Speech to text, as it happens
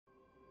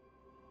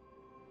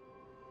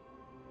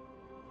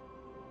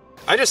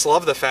I just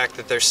love the fact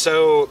that they're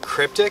so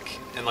cryptic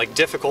and like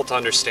difficult to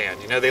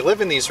understand. You know, they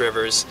live in these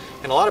rivers,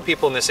 and a lot of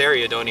people in this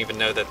area don't even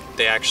know that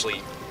they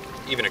actually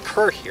even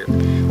occur here,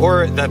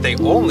 or that they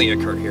only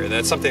occur here.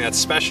 That's something that's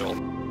special.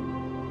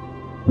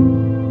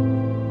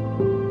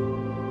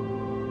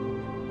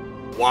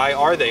 Why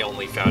are they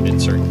only found in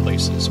certain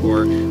places?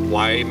 Or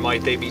why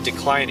might they be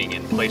declining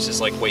in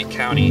places like Wake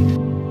County?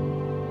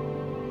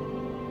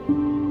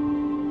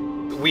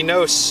 We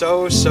know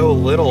so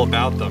little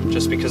about them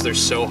just because they're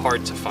so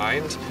hard to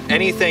find.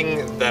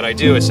 Anything that I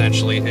do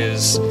essentially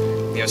is,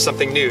 you know,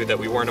 something new that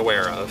we weren't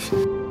aware of.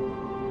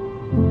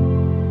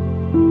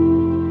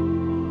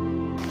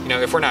 You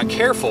know, if we're not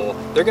careful,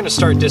 they're going to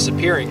start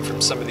disappearing from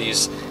some of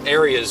these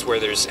areas where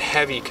there's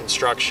heavy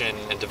construction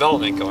and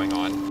development going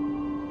on.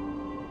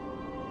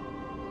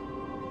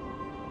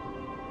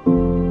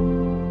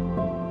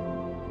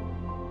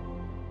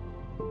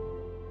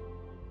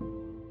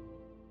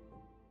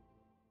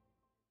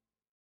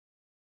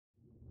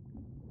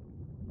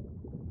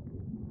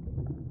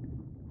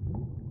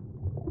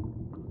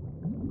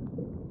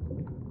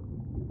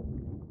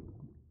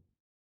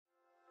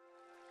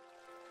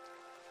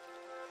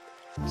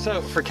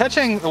 So for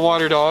catching the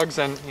water dogs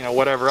and, you know,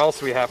 whatever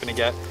else we happen to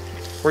get,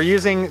 we're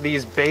using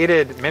these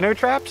baited minnow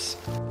traps.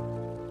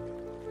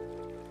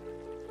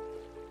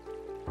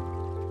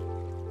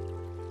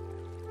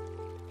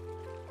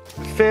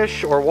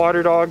 Fish or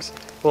water dogs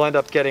will end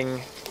up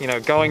getting, you know,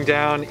 going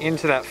down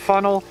into that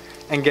funnel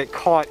and get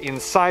caught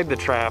inside the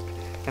trap,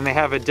 and they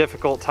have a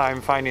difficult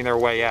time finding their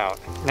way out.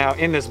 Now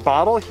in this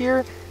bottle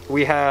here,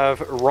 we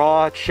have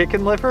raw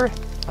chicken liver.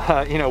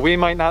 You know, we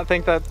might not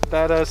think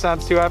that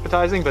sounds too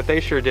appetizing, but they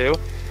sure do.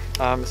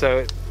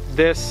 So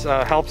this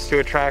helps to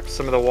attract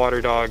some of the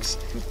water dogs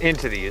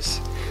into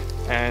these.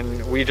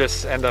 And we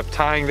just end up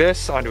tying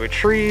this onto a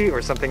tree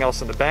or something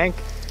else in the bank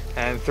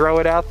and throw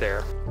it out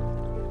there.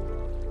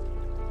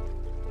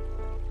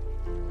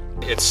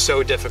 It's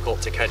so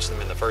difficult to catch them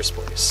in the first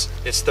place.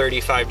 It's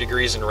 35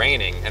 degrees and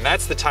raining, and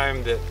that's the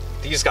time that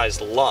these guys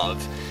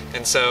love.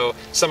 And so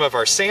some of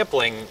our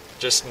sampling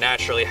just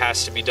naturally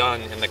has to be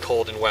done in the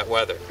cold and wet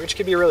weather, which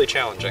can be really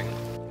challenging.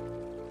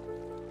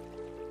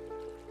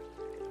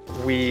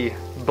 We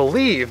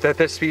believe that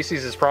this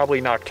species is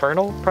probably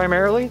nocturnal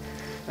primarily.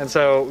 And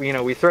so, you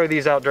know, we throw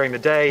these out during the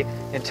day,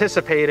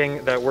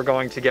 anticipating that we're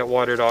going to get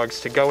water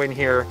dogs to go in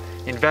here,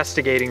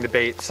 investigating the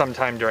bait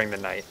sometime during the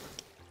night.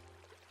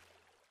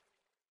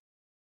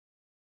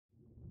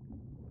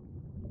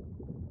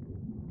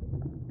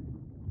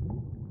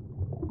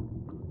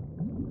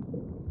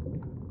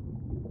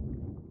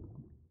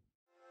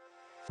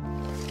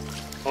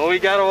 Well, we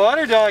got a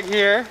water dog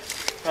here.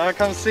 Wanna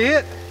come see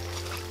it?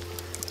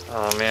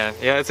 Oh man,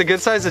 yeah, it's a good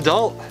sized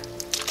adult.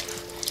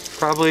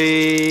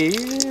 Probably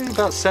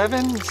about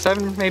seven,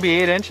 maybe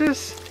 8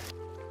 inches.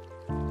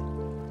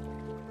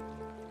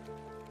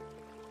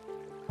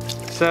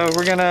 So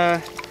we're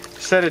gonna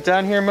set it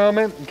down here a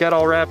moment, get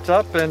all wrapped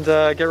up, and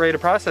get ready to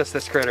process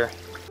this critter.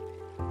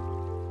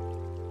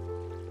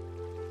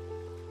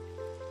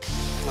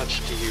 How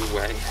much do you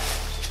weigh?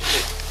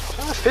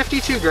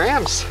 52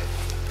 grams.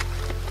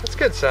 That's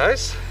good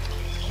size.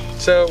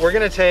 So we're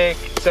gonna take,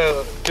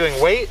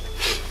 doing weight,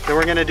 then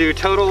we're gonna do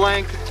total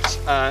length,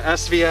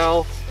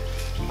 SVL.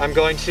 I'm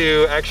going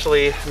to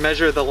actually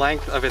measure the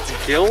length of its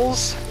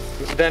gills.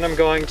 Then I'm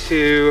going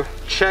to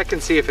check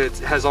and see if it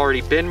has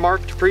already been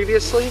marked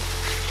previously.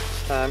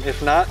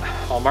 If not,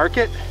 I'll mark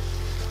it.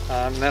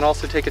 And then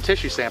also take a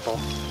tissue sample.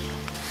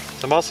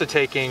 I'm also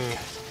taking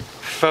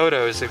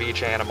photos of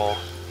each animal,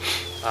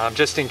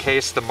 just in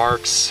case the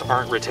marks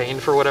aren't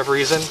retained for whatever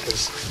reason,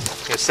 because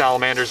you know,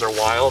 salamanders are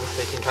wild.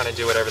 They can kind of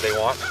do whatever they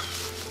want,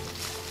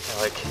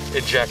 like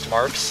eject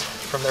marks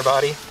from their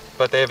body,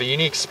 but they have a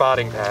unique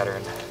spotting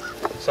pattern.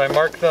 So I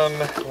mark them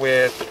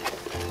with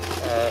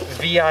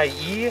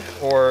VIE,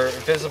 or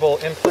visible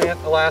implant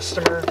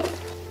elastomer.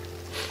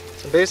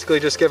 So basically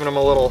just giving them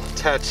a little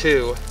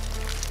tattoo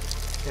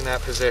in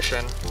that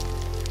position.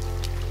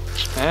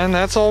 And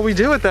that's all we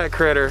do with that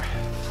critter.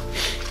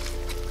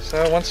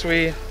 So once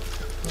we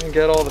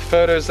get all the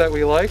photos that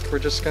we like, we're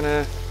just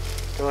gonna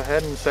go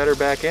ahead and set her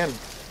back in.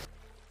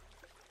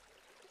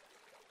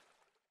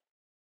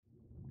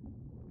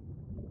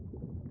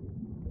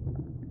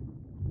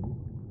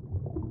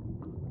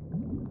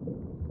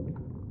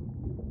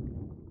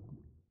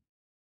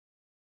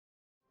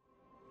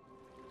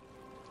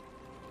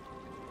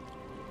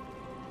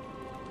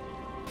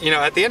 You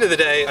know, at the end of the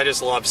day, I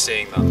just love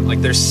seeing them.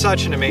 Like, they're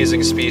such an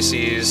amazing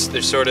species.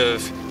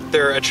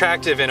 They're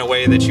attractive in a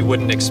way that you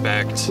wouldn't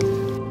expect.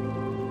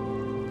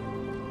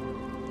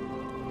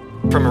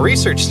 From a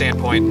research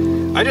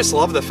standpoint, I just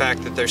love the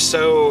fact that they're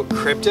so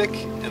cryptic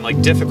and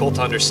like difficult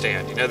to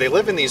understand. You know, they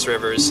live in these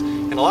rivers,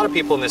 and a lot of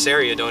people in this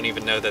area don't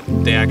even know that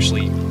they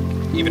actually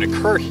even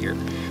occur here,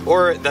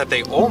 or that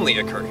they only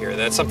occur here.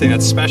 That's something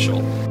that's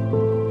special.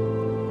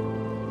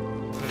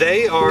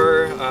 They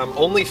are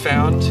only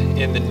found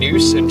in the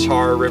Neuse and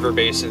Tar river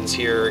basins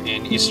here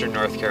in eastern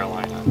North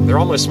Carolina. They're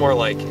almost more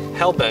like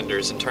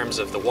hellbenders in terms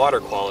of the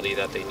water quality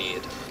that they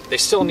need. they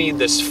still need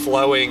this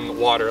flowing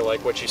water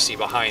like what you see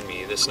behind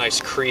me, this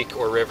nice creek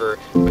or river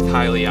with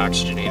highly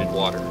oxygenated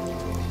water.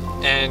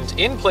 And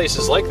in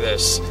places like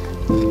this,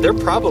 they're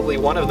probably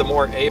one of the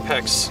more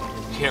apex,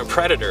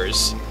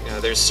 predators.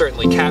 There's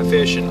certainly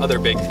catfish and other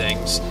big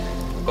things,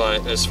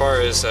 but as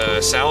far as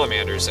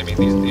salamanders, I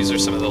mean, these are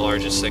some of the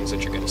largest things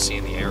that you're going to see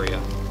in the area.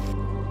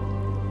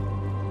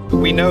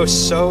 We know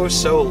so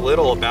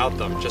little about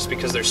them just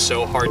because they're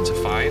so hard to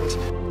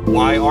find.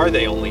 Why are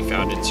they only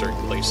found in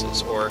certain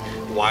places? Or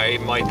why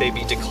might they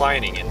be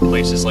declining in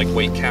places like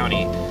Wake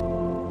County?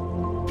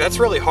 That's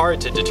really hard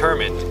to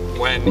determine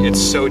when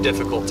it's so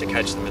difficult to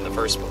catch them in the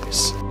first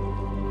place.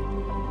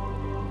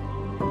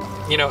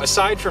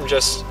 Aside from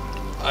just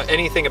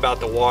anything about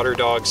the water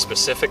dog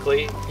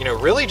specifically,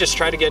 really just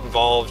try to get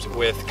involved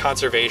with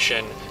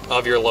conservation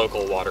of your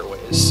local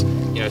waterways.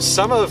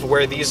 Some of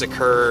where these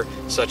occur,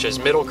 such as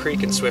Middle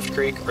Creek and Swift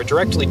Creek, are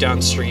directly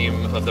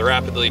downstream of the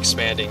rapidly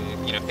expanding,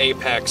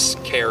 apex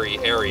Cary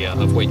area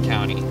of Wake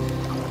County.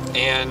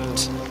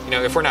 And,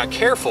 if we're not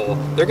careful,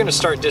 they're going to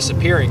start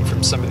disappearing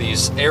from some of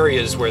these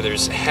areas where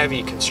there's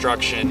heavy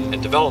construction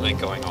and development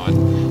going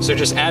on. So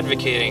just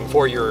advocating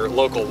for your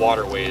local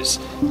waterways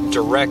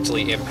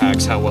directly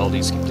impacts how well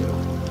these can do.